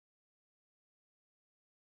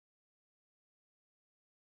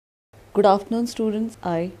Good afternoon, students.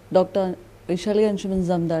 I, Dr. Vaishali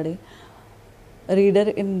Jamdade, reader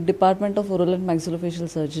in Department of Oral and Maxillofacial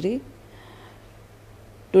Surgery.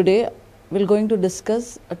 Today, we're going to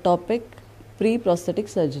discuss a topic, pre-prosthetic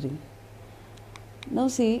surgery. Now,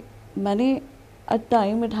 see, many a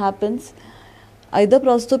time it happens, either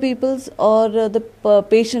prosthopeoples or the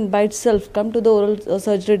patient by itself come to the oral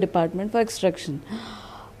surgery department for extraction.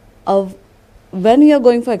 When you are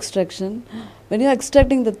going for extraction, when you are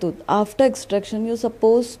extracting the tooth, after extraction you are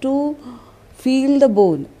supposed to feel the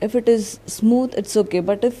bone. If it is smooth, it's okay,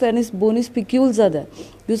 but if any bony spicules are there,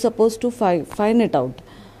 you are supposed to find it out.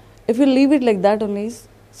 If you leave it like that only,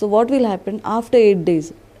 so what will happen after 8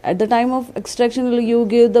 days? At the time of extraction, you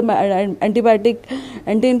give the antibiotic,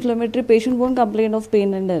 anti-inflammatory, patient won't complain of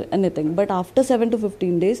pain and anything. But after 7 to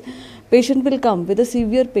 15 days, patient will come with a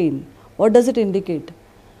severe pain. What does it indicate?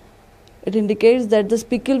 It indicates that the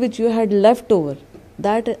spicule which you had left over,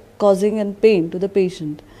 that causing an pain to the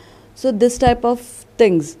patient. So this type of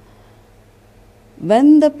things,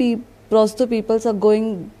 when the prosthopeoples are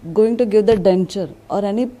going to give the denture or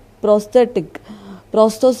any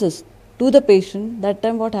prosthesis to the patient, that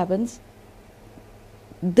time what happens?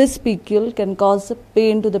 This spicule can cause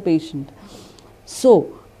pain to the patient.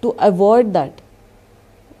 So to avoid that,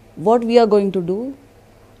 what we are going to do,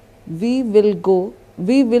 we will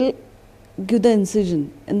give the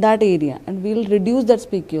incision in that area and we will reduce that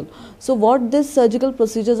spicule. So what these surgical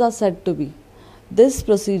procedures are said to be? These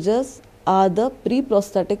procedures are the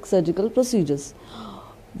pre-prosthetic surgical procedures.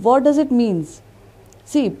 What does it mean?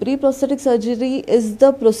 See, pre-prosthetic surgery is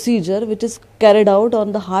the procedure which is carried out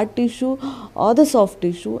on the hard tissue or the soft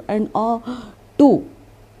tissue and to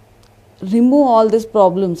remove all these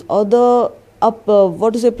problems or the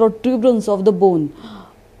protuberance of the bone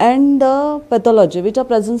and the pathology which are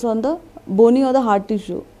present on the bony or the hard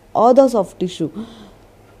tissue or the soft tissue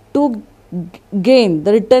to gain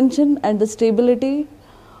the retention and the stability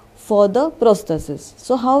for the prosthesis.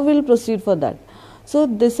 So how we will proceed for that? So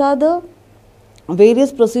these are the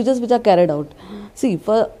various procedures which are carried out. See,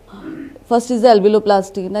 first is the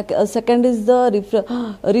alveoloplasty, second is the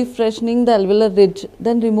refreshing the alveolar ridge,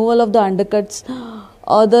 then removal of the undercuts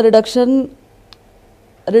or the reduction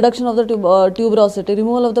of the tuberosity,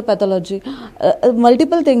 removal of the pathology.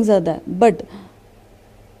 Multiple things are there, but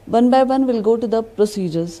one by one we'll go to the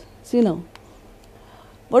procedures. See now,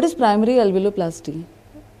 what is primary alveoloplasty?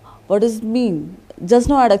 What does it mean? Just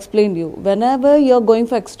now I had explained you. Whenever you are going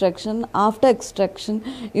for extraction, after extraction,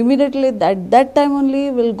 immediately at that time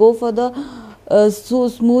only we'll go for the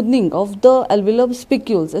smoothing of the alveolar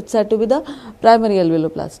spicules. It's said to be the primary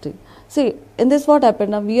alveoloplasty. See, in this what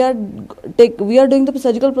happened now, we are doing the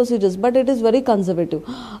surgical procedures, but it is very conservative.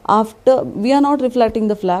 After, we are not reflecting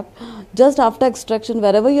the flap. Just after extraction,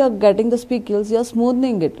 wherever you are getting the spicules, you are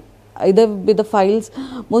smoothing it, either with the files.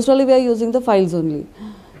 Mostly we are using the files only.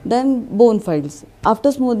 Then bone files.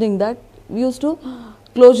 After smoothing that, we used to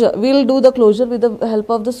closure. We will do the closure with the help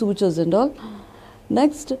of the sutures and all.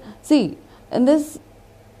 Next, see, in this,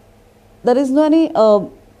 there is no any.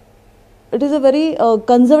 It is a very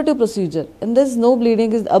conservative procedure. In this, no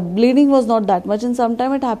bleeding bleeding was not that much, and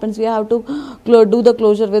sometimes it happens. We have to do the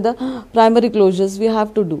closure with the primary closures. We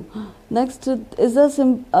have to do. Next is this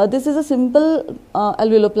is a simple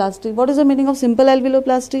alveoloplasty. What is the meaning of simple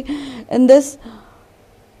alveoloplasty? In this,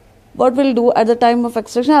 what we'll do at the time of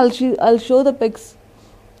extraction, I'll show the pics.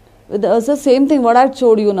 It's the same thing what I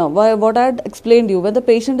showed you now, what I had explained you. When the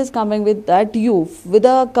patient is coming with a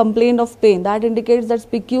complaint of pain, that indicates that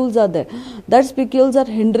spicules are there. That spicules are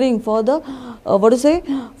hindering for the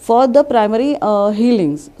for the primary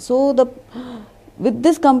healings. So with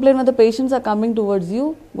this complaint, when the patients are coming towards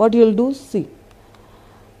you, what you'll do, see.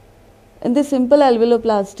 In this simple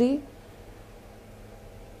alveoloplasty,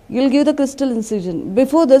 you'll give the crystal incision.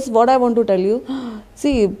 Before this, what I want to tell you,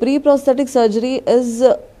 see, pre-prosthetic surgery is,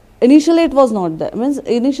 initially it was not there. Means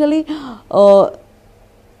initially,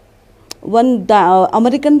 one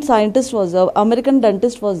American dentist was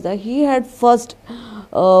there. He had first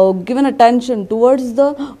given attention towards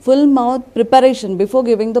the full mouth preparation before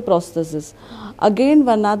giving the prosthesis. Again,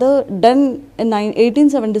 then in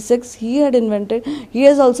 1876, he had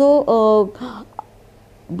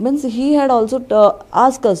also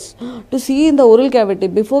asked us to see in the oral cavity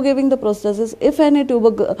before giving the prosthesis, if any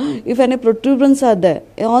protuberance are there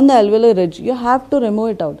on the alveolar ridge, you have to remove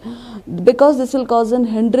it out, because this will cause an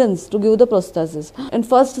hindrance to give the prosthesis. In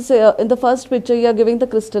the first picture, you are giving the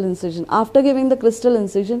crystal incision. After giving the crystal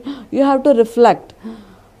incision, you have to reflect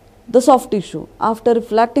the soft tissue. After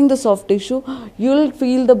reflecting the soft tissue, you will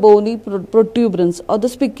feel the bony protuberance or the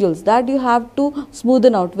spicules that you have to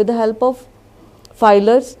smoothen out with the help of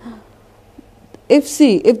filers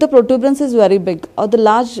if the protuberance is very big, or the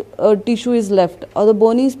large tissue is left, or the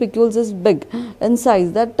bony spicules is big in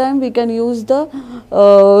size, that time we can use the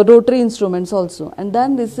rotary instruments also. And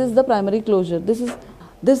then this is the primary closure. This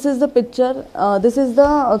is the picture. This is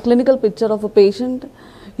the clinical picture of a patient.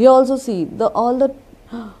 You also see all the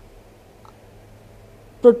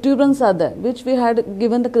protuberance are there, which we had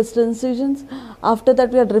given the crystal incisions. After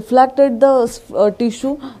that, we had reflected the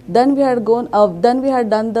tissue. Then we had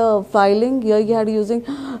done the filing. Here you had using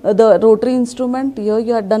the rotary instrument. Here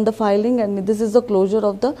you had done the filing, and this is the closure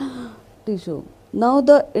of the tissue. Now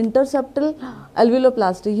the interceptal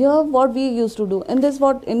alveoloplasty. Here what we used to do in the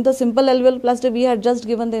simple alveoloplasty, we had just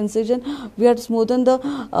given the incision, we had smoothened the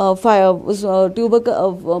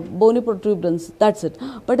bony protuberance, that's it.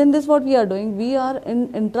 But in this what we are doing, we are in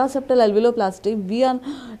intraseptal alveoloplasty, we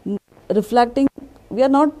are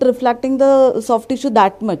not reflecting the soft tissue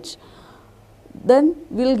that much. Then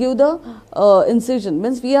we will give the incision,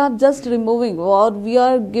 means we are just removing, or we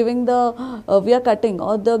are giving the we are cutting,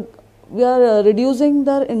 or we are reducing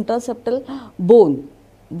the intraseptal bone.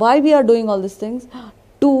 Why we are doing all these things?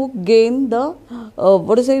 To gain the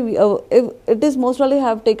if it is most probably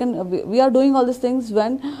have taken, we are doing all these things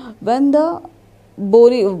when the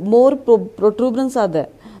bony more protuberance are there.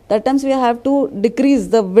 That times we have to decrease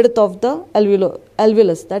the width of the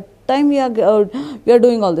alveolus. That time we are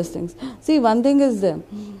doing all these things. See, one thing is there.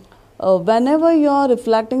 Whenever you are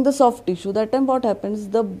reflecting the soft tissue, that time what happens?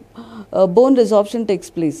 The bone resorption takes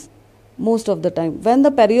place. Most of the time, when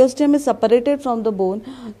the periosteum is separated from the bone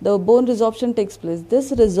resorption takes place.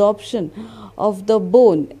 This resorption of the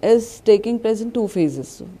bone is taking place in two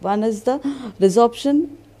phases. One is the resorption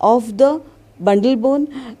of the bundle bone,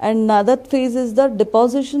 and another phase is the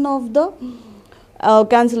deposition of the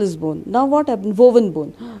cancellous bone. Now what happened? Woven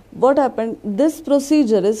bone. What happened? This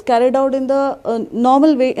procedure is carried out in the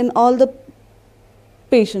normal way in all the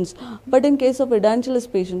patients, but in case of edentulous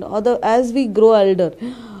patient, or as we grow older,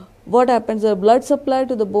 what happens? The blood supply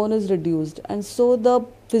to the bone is reduced, and so the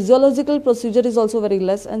physiological procedure is also very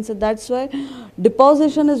less, and so that's why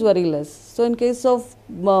deposition is very less. So in case of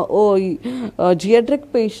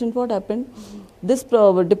geriatric patient, what happened? This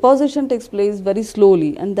deposition takes place very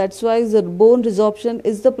slowly, and that's why the bone resorption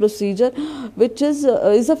is the procedure which is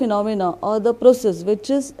a phenomena, or the process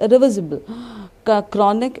which is irreversible,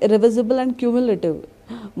 chronic, irreversible and cumulative.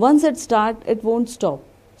 Once it starts, it won't stop.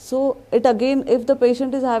 So it again, if the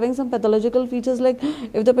patient is having some pathological features, like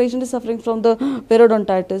if the patient is suffering from the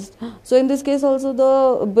periodontitis, so in this case also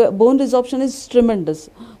the bone resorption is tremendous.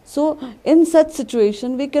 So in such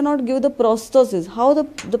situation, we cannot give the prosthesis. How the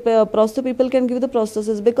prostho people can give the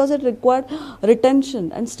prosthesis? Because it required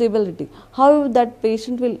retention and stability. How that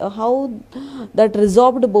patient will, how that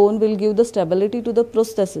resorbed bone will give the stability to the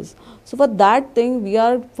prosthesis. So for that thing, we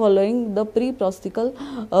are following the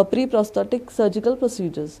preprosthetic surgical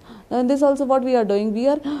procedures. Now in this also what we are doing, we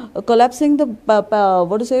are collapsing the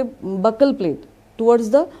buccal plate towards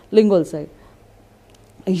the lingual side.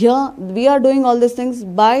 Here we are doing all these things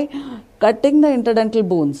by cutting the interdental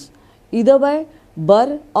bones, either by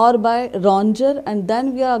burr or by ronger, and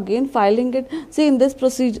then we are again filing it. See, in this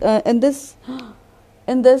procedure, in this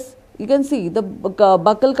you can see the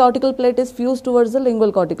buccal cortical plate is fused towards the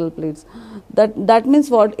lingual cortical plates. That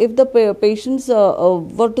means what? If the patient's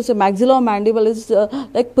maxillomandible is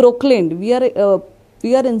like proclaimed, we are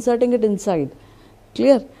inserting it inside.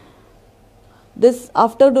 Clear? This,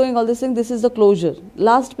 after doing all this thing, this is the closure.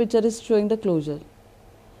 Last picture is showing the closure.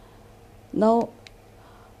 Now,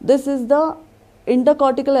 this is the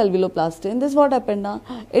intercortical alveoloplasty. In this, what happened now?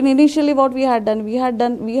 In initially, what we had done, we had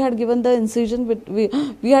given the incision.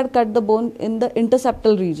 We had cut the bone in the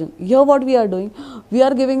interseptal region. Here, what we are doing, we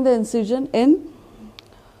are giving the incision in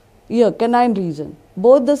here canine region.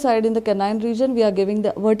 Both the side in the canine region, we are giving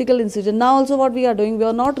the vertical incision. Now, also, what we are doing, we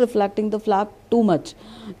are not reflecting the flap too much,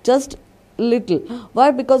 just little. Why?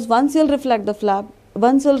 Because once you'll reflect the flap,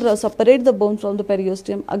 once you'll separate the bone from the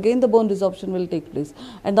periosteum, again the bone resorption will take place,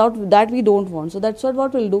 and that we don't want. So that's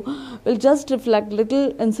what we'll do. We'll just reflect, little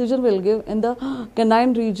incision will give in the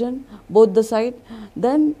canine region, both the side.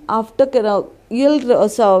 Then after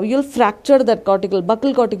you'll fracture that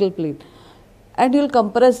buccal cortical plate, and you'll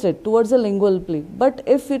compress it towards the lingual plate. But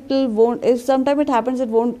if sometime it happens, it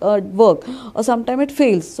won't work, or sometime it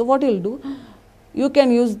fails. So what you'll do? You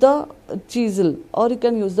can use the chisel, or you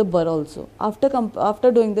can use the burr also.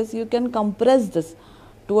 After doing this, you can compress this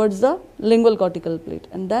towards the lingual cortical plate,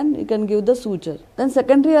 and then you can give the suture. Then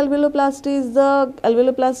secondary alveoloplasty is the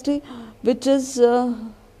alveoloplasty which is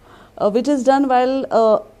done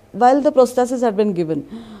while the prosthesis had been given.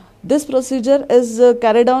 This procedure is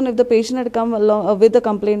carried on if the patient had come along with a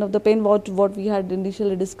complaint of the pain, what we had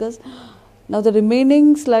initially discussed. Now the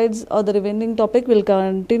remaining slides or the remaining topic will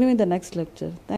continue in the next lecture.